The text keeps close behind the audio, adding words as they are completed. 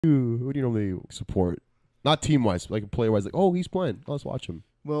Who do you normally support? Not team-wise, like player-wise. Like, oh, he's playing. Let's watch him.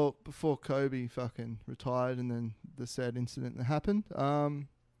 Well, before Kobe fucking retired and then the sad incident that happened,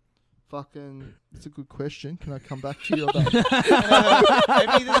 it's a good question. Can I come back to you about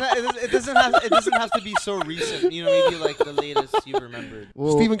I mean, it doesn't have to be so recent. You know, maybe like the latest you remembered.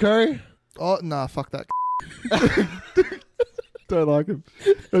 Well, Stephen Curry? Oh, nah, fuck that. Don't like him.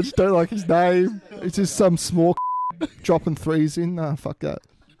 I just don't like his name. It's just some small dropping threes in. Nah, fuck that.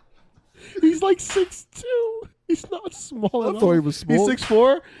 He's like 6'2". He's not small at all. I thought he was small. He's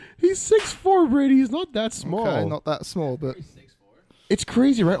 6'4". He's 6'4", Brady. He's not that small. Okay, not that small, but... It's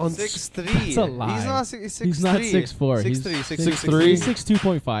crazy, right? On 6'3". That's a lie. He's not 6'3". He's not 6'4". 6'3". He's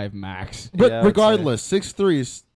 6'2.5 max. But Yeah, regardless, 6'3" is